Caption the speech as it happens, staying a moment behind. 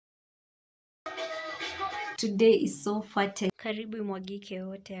today is so fertile. Karibu imwagike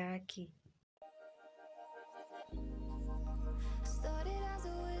yote haki.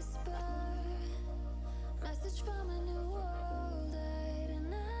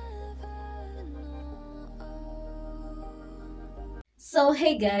 So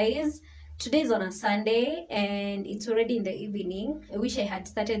hey guys, today is on a Sunday and it's already in the evening. I wish I had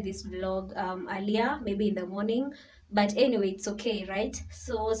started this vlog earlier, maybe in the morning, but anyway, it's okay, right?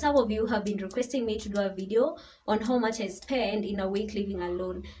 So some of you have been requesting me to do a video on how much I spend in a week living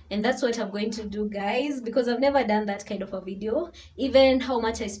alone, and that's what I'm going to do, guys, because I've never done that kind of a video. Even how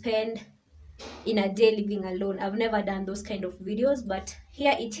much I spend in a day living alone, I've never done those kind of videos, but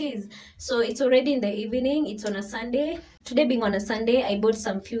here it is. So it's already in the evening, it's on a Sunday. Today being on a Sunday, I bought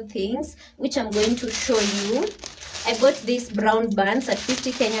some few things which I'm going to show you. I bought these brown buns at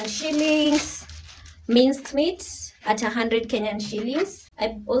 50 Kenyan shillings, minced meat at 100 Kenyan shillings.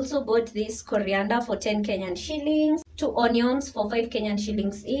 I also bought this coriander for 10 Kenyan shillings, 2 onions for 5 Kenyan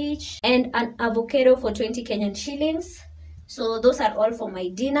shillings each, and an avocado for 20 Kenyan shillings. So those are all for my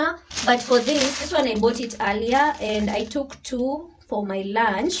dinner. But for this one I bought it earlier and I took 2 for my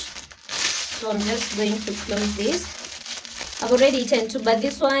lunch. So I'm just going to close this. I've already eaten 2, but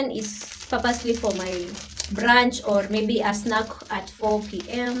this one is purposely for my brunch or maybe a snack at 4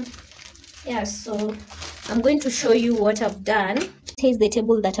 p.m. Yeah, so I'm going to show you what I've done. Here's the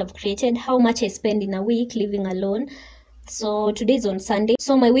table that I've created, how much I spend in a week living alone. So today is on Sunday.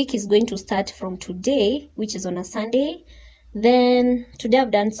 So my week is going to start from today, which is on a Sunday. Then today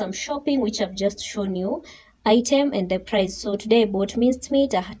I've done some shopping, which I've just shown you, item and the price. So today I bought minced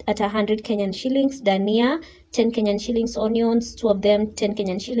meat at 100 Kenyan shillings, dania 10 Kenyan shillings, onions 2 of them 10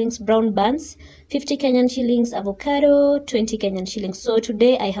 Kenyan shillings, brown buns 50 Kenyan shillings, avocado 20 Kenyan shillings. So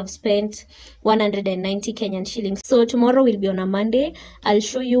today I have spent 190 Kenyan shillings. So tomorrow will be on a Monday. I'll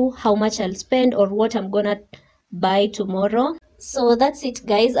show you how much I'll spend or what I'm gonna buy tomorrow. So that's it,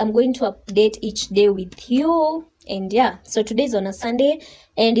 guys. I'm going to update each day with you. And yeah, so today is on a Sunday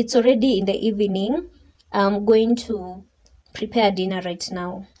and it's already in the evening. I'm going to prepare dinner right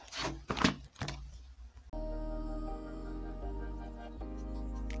now.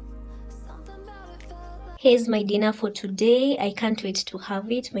 Here's my dinner for today. I can't wait to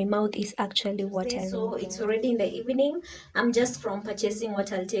have it. My mouth is actually watering. So it's already in the evening. I'm just from purchasing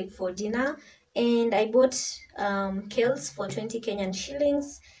what I'll take for dinner. And I bought kales for 20 Kenyan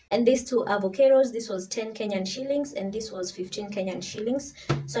shillings. And these 2 avocados, this was 10 Kenyan shillings and this was 15 Kenyan shillings.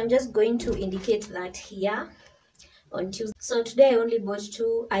 So I'm just going to indicate that here on Tuesday. So today I only bought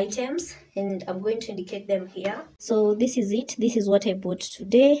 2 items and I'm going to indicate them here. So this is it. This is what I bought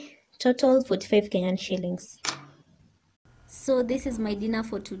today. Total 45 Kenyan shillings. So this is my dinner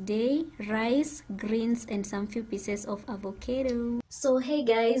for today: rice, greens, and some few pieces of avocado. So hey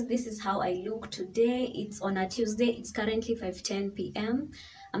guys, this is how I look today. It's on a Tuesday. It's currently 5:10 p.m.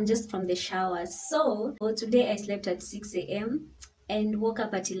 I'm just from the shower. So today I slept at 6 a.m. and woke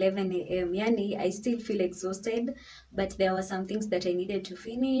up at 11 a.m. Yani, I still feel exhausted, but there were some things that I needed to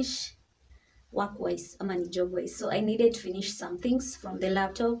finish work-wise, job-wise. So I needed to finish some things from the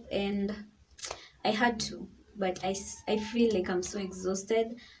laptop and I had to. But I feel like I'm so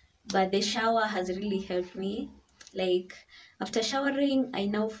exhausted, but the shower has really helped me. Like after showering, I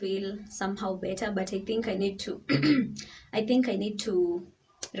now feel somehow better, but I think I need to I think I need to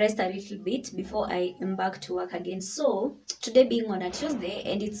rest a little bit before I embark to work again. So today being on a Tuesday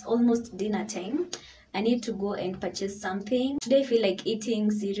and it's almost dinner time, I need to go and purchase something. Today I feel like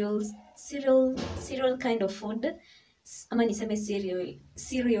eating cereal kind of food.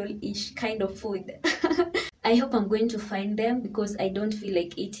 Cereal-ish kind of food. I hope I'm going to find them because I don't feel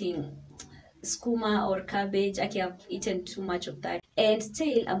like eating skuma or cabbage. Actually, I've eaten too much of that. And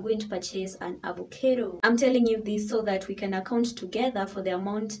still, I'm going to purchase an avocado. I'm telling you this so that we can account together for the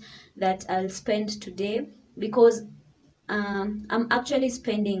amount that I'll spend today, because I'm actually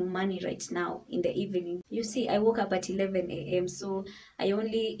spending money right now in the evening. You see, I woke up at 11 a.m. so I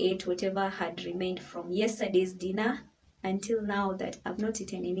only ate whatever had remained from yesterday's dinner until now that I've not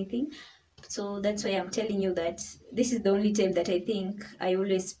eaten anything. So that's why I'm telling you that this is the only time that I think I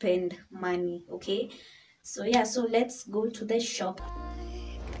always spend money, okay? So yeah, so let's go to the shop.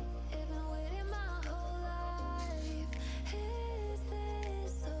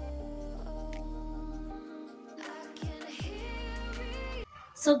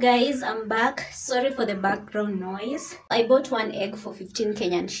 So guys, I'm back. Sorry for the background noise. I bought 1 egg for 15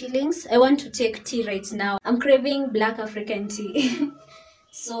 Kenyan shillings. I want to take tea right now. I'm craving black African tea.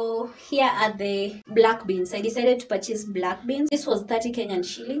 So here are the black beans. I decided to purchase black beans. This was 30 Kenyan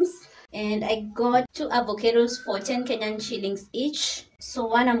shillings. And I got 2 avocados for 10 Kenyan shillings each. So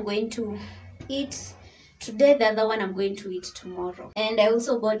one I'm going to eat today, the other one I'm going to eat tomorrow. And I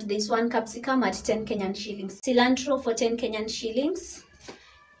also bought this one capsicum at 10 Kenyan shillings, cilantro for 10 Kenyan shillings.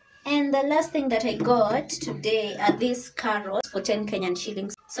 And the last thing that I got today are these carrots for 10 Kenyan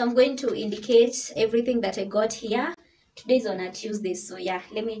shillings. So I'm going to indicate everything that I got here. Today is on a Tuesday, so yeah,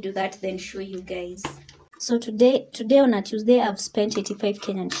 let me do that, then show you guys. So today on a Tuesday, I've spent 85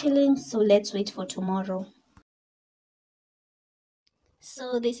 Kenyan shillings. So let's wait for tomorrow.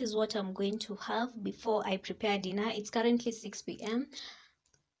 So this is what I'm going to have before I prepare dinner. It's currently 6 p.m.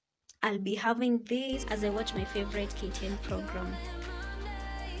 I'll be having this as I watch my favorite KTN program.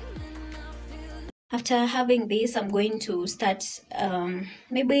 After having this, I'm going to start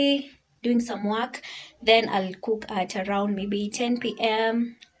maybe doing some work. Then I'll cook at around maybe 10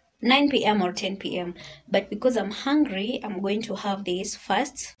 p.m. 9 p.m. or 10 p.m. But because I'm hungry, I'm going to have this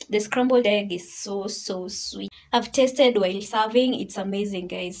first. The scrambled egg is so sweet. I've tasted while serving. It's amazing,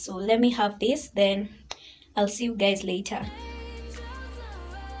 guys. So let me have this, then I'll see you guys later.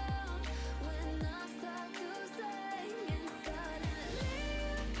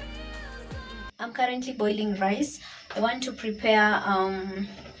 I'm currently boiling rice. I want to prepare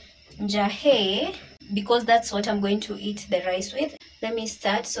njahe because that's what I'm going to eat the rice with. Let me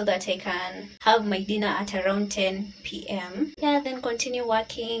start so that I can have my dinner at around 10 p.m. Yeah, then continue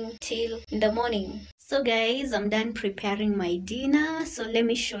working till in the morning. So guys, I'm done preparing my dinner. So let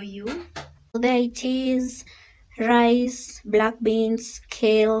me show you. So there it is. Rice, black beans,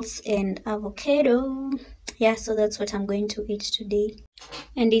 kales, and avocado. Yeah, so that's what I'm going to eat today.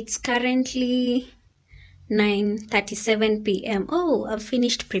 And it's currently 9:37 p.m. Oh, I've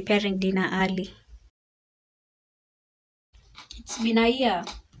finished preparing dinner early. It's been a year.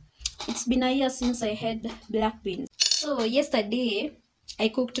 It's been a year since I had black beans. So yesterday I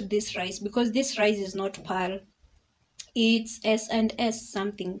cooked this rice because this rice is not pearl. It's S&S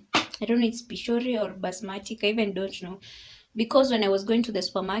something. I don't know, it's Pishori or Basmati. I even don't know. Because when I was going to the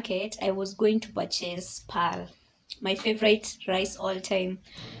supermarket, I was going to purchase pearl, my favorite rice all time.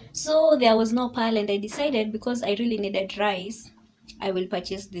 So there was no pearl, and I decided because I really needed rice, I will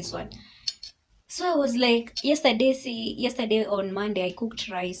purchase this one. So I was like, yesterday on Monday, I cooked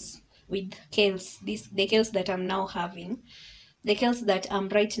rice with kales. The kales that I'm now having, the kales that I'm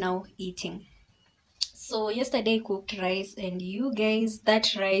right now eating. So yesterday I cooked rice, and you guys,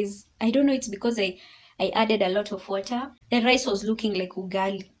 that rice, I don't know, it's because I added a lot of water. The rice was looking like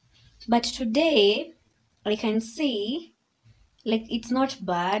ugali. But today I can see like it's not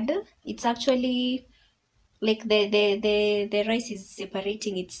bad. It's actually like the rice is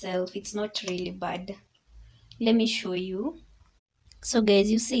separating itself. It's not really bad. Let me show you. So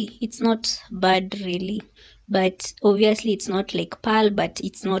guys, you see, it's not bad really, but obviously it's not like pearl, but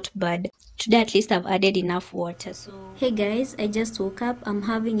it's not bad. Today at least I've added enough water. So hey guys, I just woke up. I'm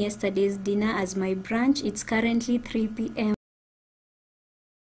having yesterday's dinner as my brunch. It's currently 3 p.m.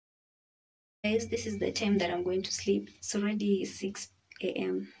 Guys, this is the time that I'm going to sleep. It's already 6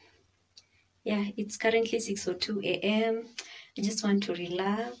 a.m. Yeah, it's currently 6:02 a.m. I just want to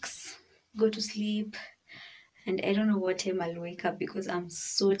relax, go to sleep, and I don't know what time I'll wake up because I'm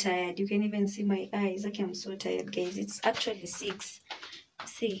so tired. You can even see my eyes. Okay, I'm so tired, guys. It's actually 6.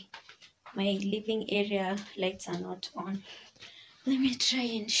 See, my living area lights are not on. Let me try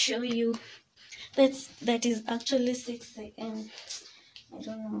and show you. That is actually 6 a.m. I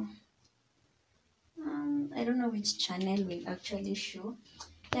don't know. I don't know which channel will actually show.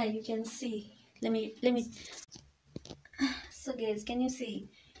 Yeah, you can see. Let me. So guys, can you see?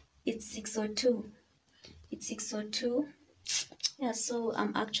 It's 6:02. It's 6:02. Yeah, so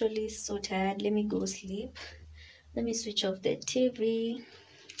I'm actually so tired. Let me go sleep. Let me switch off the TV.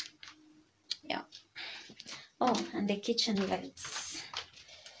 Yeah. Oh, and the kitchen lights.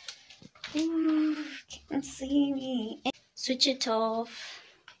 Ooh, can't see me. Switch it off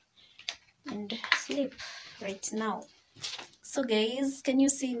and sleep right now. So guys, can you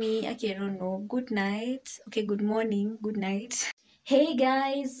see me? Okay, I don't know. Good night. Okay, good morning. Good night. Hey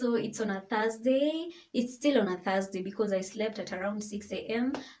guys, so it's on a Thursday. It's still on a Thursday because I slept at around 6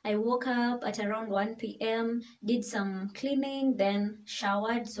 a.m. I woke up at around 1 p.m., did some cleaning, then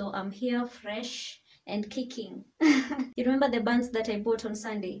showered. So I'm here fresh and kicking. You remember the buns that I bought on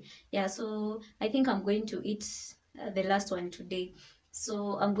Sunday? Yeah, so I think I'm going to eat the last one today.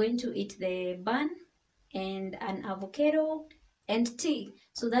 So I'm going to eat the bun and an avocado and tea.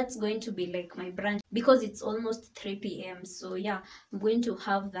 So that's going to be like my brunch because it's almost 3 p.m. So yeah, I'm going to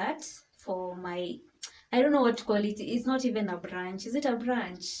have that for my, I don't know what to call it. It's not even a brunch. Is it a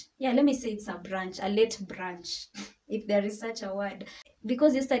brunch? Yeah, let me say it's a brunch, a late brunch, if there is such a word.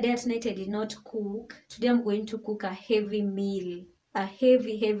 Because yesterday at night I did not cook. Today I'm going to cook a heavy meal, a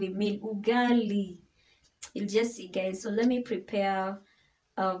heavy meal, ugali. You'll just see, guys. So let me prepare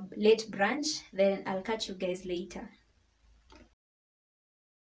late brunch, then I'll catch you guys later.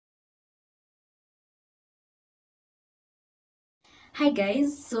 Hi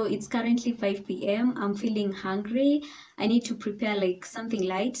guys, so it's currently 5 p.m. I'm feeling hungry. I need to prepare like something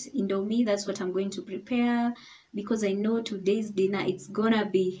light, Indomie. That's what I'm going to prepare because I know today's dinner it's gonna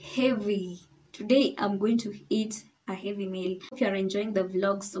be heavy. Today I'm going to eat a heavy meal. Hope you're enjoying the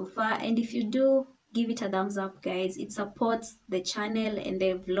vlog so far, and if you do, give it a thumbs up, guys. It supports the channel and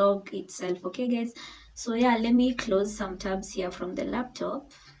the vlog itself. Okay guys, so yeah, let me close some tabs here from the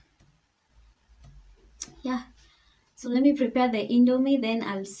laptop. Yeah, so let me prepare the Indomie, then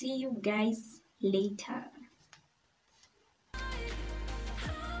I'll see you guys later.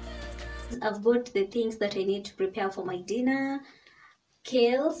 I've got the things that I need to prepare for my dinner.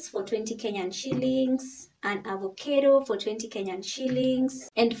 Kales for 20 Kenyan shillings, an avocado for 20 Kenyan shillings,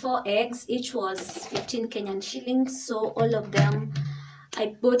 and 4 eggs. Each was 15 Kenyan shillings. So all of them,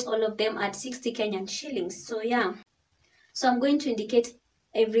 I bought all of them at 60 Kenyan shillings. So yeah. So I'm going to indicate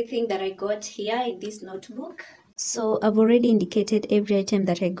everything that I got here in this notebook. So I've already indicated every item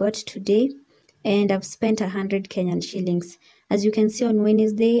that I got today, and I've spent 100 Kenyan shillings. As you can see on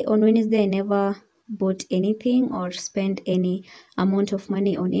Wednesday I never bought anything or spent any amount of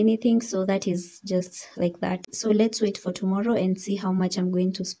money on anything. So that is just like that. So let's wait for tomorrow and see how much I'm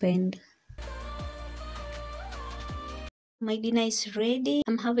going to spend. My dinner is ready.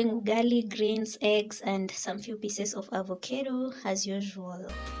 I'm having ugali, greens, eggs, and some few pieces of avocado as usual.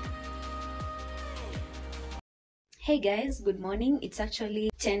 Hey guys, good morning. It's actually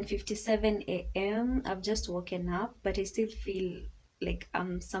 10:57 a.m. I've just woken up, but I still feel like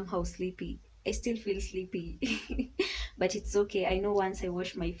I'm somehow sleepy. I still feel sleepy, but it's okay. I know once I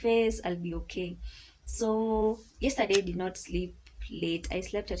wash my face, I'll be okay. So yesterday I did not sleep late. I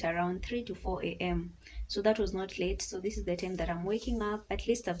slept at around 3 to 4 a.m. So that was not late. So this is the time that I'm waking up. At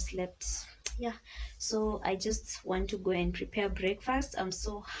least I've slept. Yeah. So I just want to go and prepare breakfast. I'm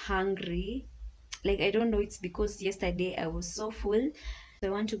so hungry. Like, I don't know, it's because yesterday I was so full. So I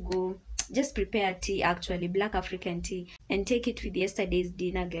want to go just prepare tea, actually black African tea, and take it with yesterday's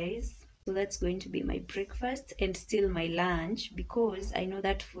dinner, guys. So that's going to be my breakfast and still my lunch, because I know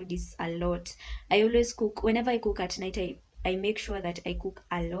that food is a lot. I always cook. Whenever I cook at night, I make sure that I cook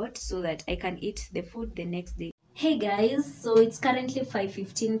a lot so that I can eat the food the next day. Hey guys, so it's currently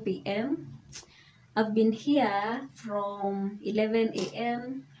 5:15 p.m. I've been here from 11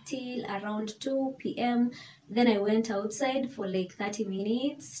 a.m. till around 2 p.m. Then I went outside for like 30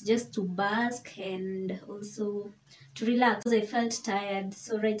 minutes just to bask and also to relax because I felt tired.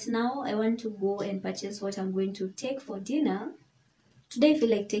 So right now I want to go and purchase what I'm going to take for dinner. Today I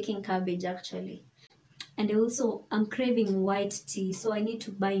feel like taking cabbage actually. And also I'm craving white tea, so I need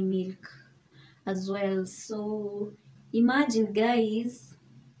to buy milk as well. So imagine guys,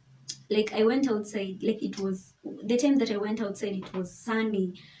 like I went outside, like it was the time that I went outside, it was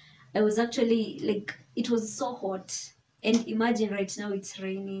sunny. I was actually like, it was so hot, and imagine right now it's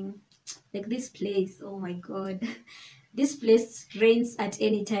raining. Like this place, oh my god, this place rains at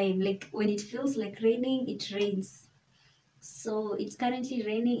any time. Like when it feels like raining, it rains. So it's currently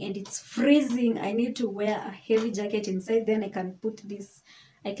raining and it's freezing. I need to wear a heavy jacket inside, then I can put this,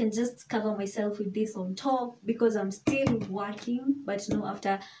 I can just cover myself with this on top because I'm still working. But no,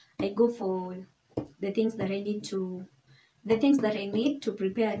 after I go for the things that I need to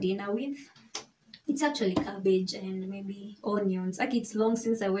prepare dinner with, it's actually cabbage and maybe onions. Like, it's long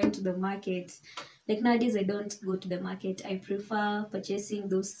since I went to the market. Like nowadays I don't go to the market. I prefer purchasing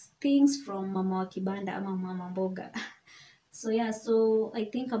those things from Mama wa Kibanda ama Mama Mboga. So yeah, so I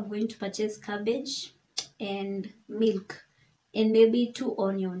think I'm going to purchase cabbage and milk and maybe 2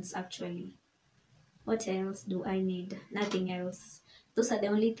 onions actually. What else do I need? Nothing else. Those are the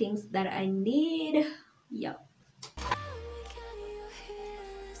only things that I need. Yeah.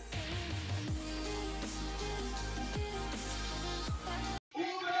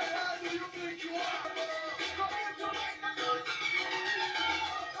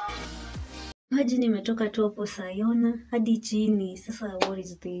 Imagine nimetoka tu hapo Sayona hadi chini. Sasa what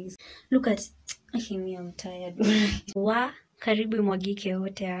is this? Look at me, I'm tired. Wa karibu imwagike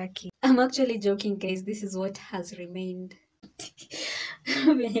yote haki. I'm actually joking guys. This is what has remained.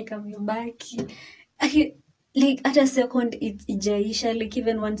 Venye kamebaki. Like at a second it ijaisha, like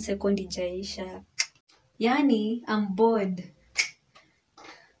even 1 second ijaisha. Yani, I'm bored.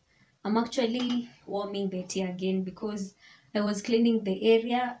 I'm actually warming the tea again because I was cleaning the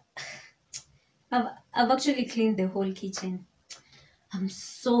area. I've actually cleaned the whole kitchen. I'm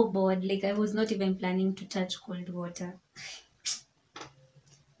so bored. Like I was not even planning to touch cold water.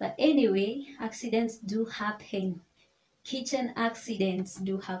 But anyway, accidents do happen. Kitchen accidents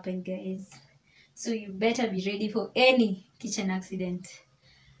do happen, guys. So you better be ready for any kitchen accident.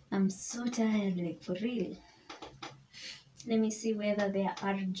 I'm so tired, like for real. Let me see whether there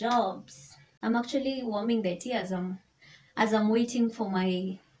are jobs. I'm actually warming the tea as I'm waiting for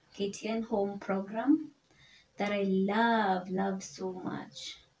my KTN home program that I love so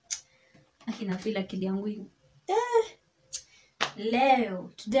much. Akina feel akili yangu leo.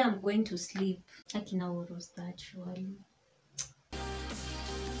 Today I'm going to sleep. Akina what was that surely?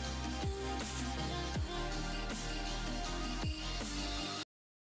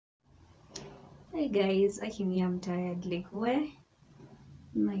 Hey guys, akini I'm tired. Like where?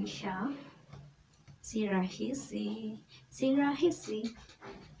 Maisha. Si rahisi.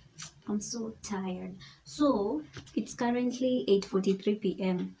 I'm so tired. So it's currently 8:43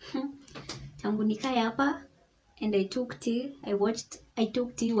 p.m. Tangu nikae hapa and I took tea. I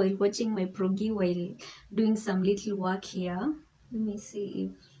took tea while watching my progi while doing some little work here. Let me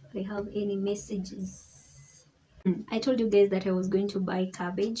see if I have any messages. I told you guys that I was going to buy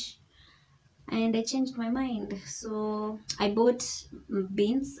cabbage and I changed my mind. So I bought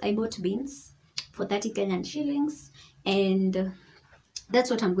beans. For 30 Kenyan shillings, and that's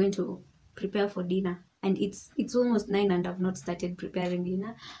what I'm going to prepare for dinner. And it's almost 9 and I've not started preparing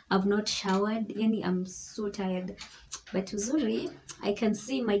dinner. I've not showered. I'm so tired. But uzuri, I can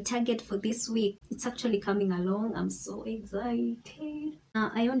see my target for this week. It's actually coming along. I'm so excited.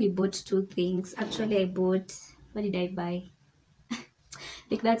 I only bought 2 things. Actually, I bought, what did I buy?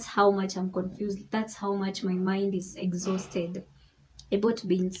 Like, that's how much I'm confused. That's how much my mind is exhausted. I bought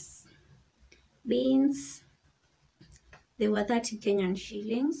beans. They were 30 Kenyan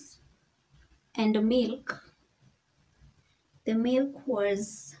shillings. And the milk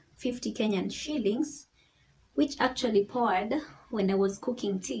was 50 Kenyan shillings, which actually poured when I was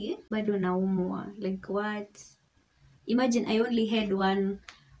cooking tea. Bado naumwa. Like what? Imagine I only had one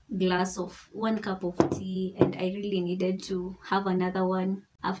cup of tea, and I really needed to have another one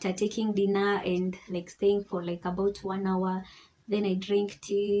after taking dinner and like staying for like about 1 hour. Then I drink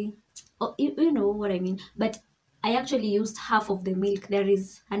tea. Oh, you know what I mean. But I actually used half of the milk. There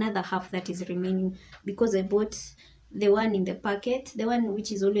is another half that is remaining because I bought the one in the packet, the one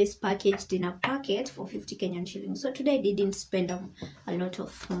which is always packaged in a packet for 50 Kenyan shillings. So today I didn't spend a lot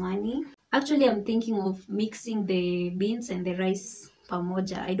of money. Actually, I'm thinking of mixing the beans and the rice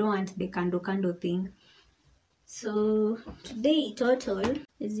pamoja. I don't want the kando thing. So today total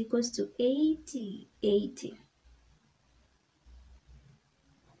is equals to 80.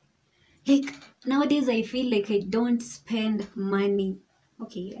 Like nowadays I feel like I don't spend money.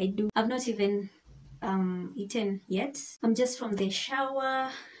 Okay, I do. I've not even eaten yet. I'm just from the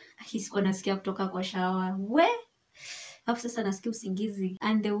shower. Nasikia kutoka kwa shower. Hapo sasa nasikia usingizi.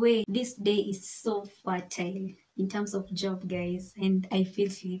 And the way this day is so fertile in terms of job, guys, and I feel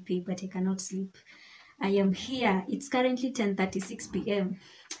sleepy but I cannot sleep. I am here. It's currently 10:36 p.m.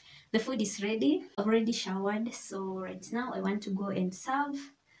 The food is ready. I've already showered, so right now I want to go and serve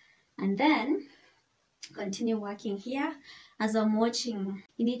and then continue working here as I'm watching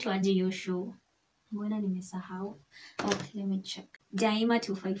inaitwaje hiyo show. Mbona nimesahau? Oh, let me check. Daima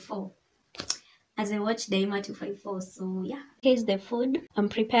 254. As I watch Daima 254. So yeah, here's the food. I'm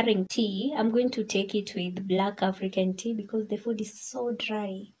preparing tea. I'm going to take it with black African tea because the food is so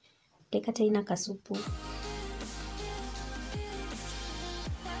dry. Tekata ina kasupu.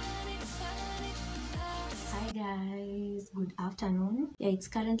 Hi guys, good afternoon. Yeah, it's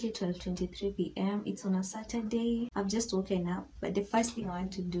currently 12:23 p.m. It's on a Saturday. I've just woken up, but the first thing I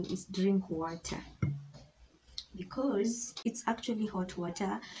want to do is drink water because it's actually hot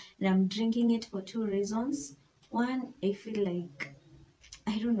water and I'm drinking it for 2 reasons. One, I feel like,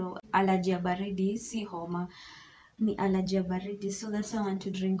 I don't know, allergy baridi, si homa, ni allergy baridi, so that's why I want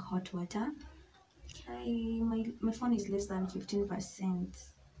to drink hot water. My phone is less than 15%.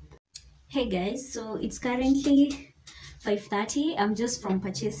 Hey guys, so it's currently 5:30. I'm just from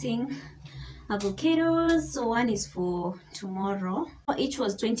purchasing avocados. So one is for tomorrow. Each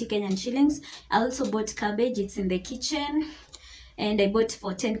was 20 Kenyan shillings. I also bought cabbage. It's in the kitchen. And I bought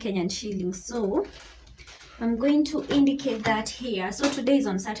for 10 Kenyan shillings. So I'm going to indicate that here. So today is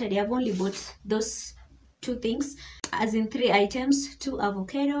on Saturday. I've only bought those 2 things, as in 3 items, 2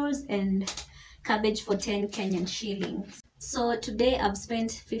 avocados and cabbage for 10 Kenyan shillings. So today I've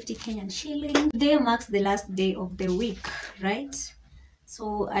spent 50 Kenyan shillings. Today marks the last day of the week, right?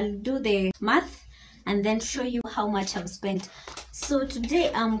 So I'll do the math. and then show you how much I've spent. So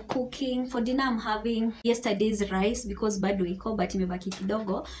today I'm cooking for dinner. I'm having yesterday's rice because bado iko but imebaki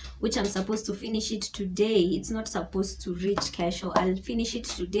kidogo, which I'm supposed to finish it today. It's not supposed to reach kesho. I'll finish it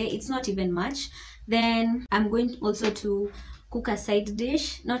today. It's not even much. Then I'm going also to cook a side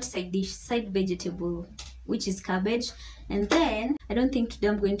dish, not side dish, side vegetable, which is cabbage. And then I don't think today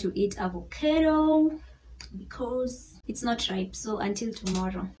I'm going to eat avocado because it's not ripe, so until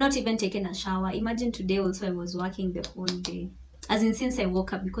tomorrow. Not even taken a shower. Imagine today also I was working the whole day, as in since I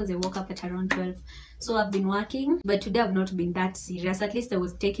woke up, because I woke up at around 12, so I've been working, but today I've not been that serious. At least I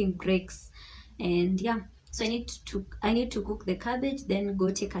was taking breaks. And yeah, so I need to cook the cabbage, then go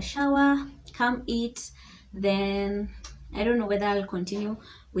take a shower, come eat, then I don't know whether I'll continue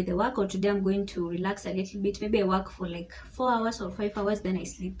with the work or today I'm going to relax a little bit. Maybe I work for like 4 hours or 5 hours, then I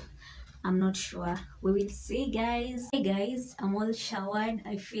sleep. I'm not sure. We will see, guys. Hey guys, I'm all showered.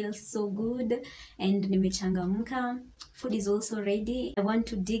 I feel so good and nimechangamka. Food is also ready. I want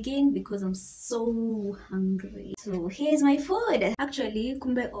to dig in because I'm so hungry. So here's my food. Actually,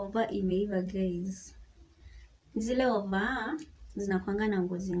 kumbe ova imeiva, guys. Zile ova zinakuanga na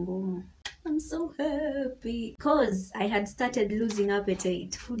ngozi ngumu. I'm so happy because I had started losing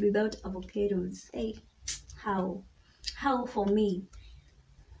appetite. Food without avocados. Hey, how for me?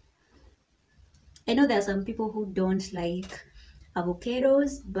 I know there are some people who don't like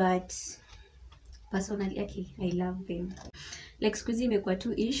avocados, but personally, okay, I love them. Like squeezy imekuwa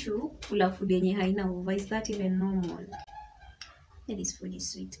tu issue kula food yenye haina ova. Is that even normal? Yeah, this food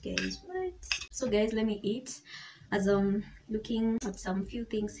is sweet, guys. What? So guys, let me eat as I'm looking at some few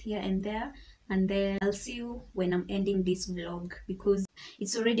things here and there, and then I'll see you when I'm ending this vlog because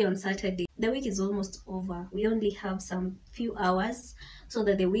it's already on Saturday. The week is almost over. We only have some few hours so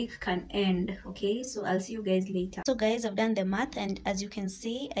that the week can end. Okay, so I'll see you guys later. So guys, I've done the math, and as you can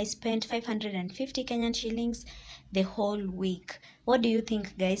see, I spent 550 Kenyan shillings the whole week. What do you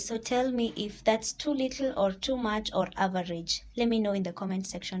think, guys? So tell me if that's too little or too much or average. Let me know in the comment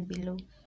section below.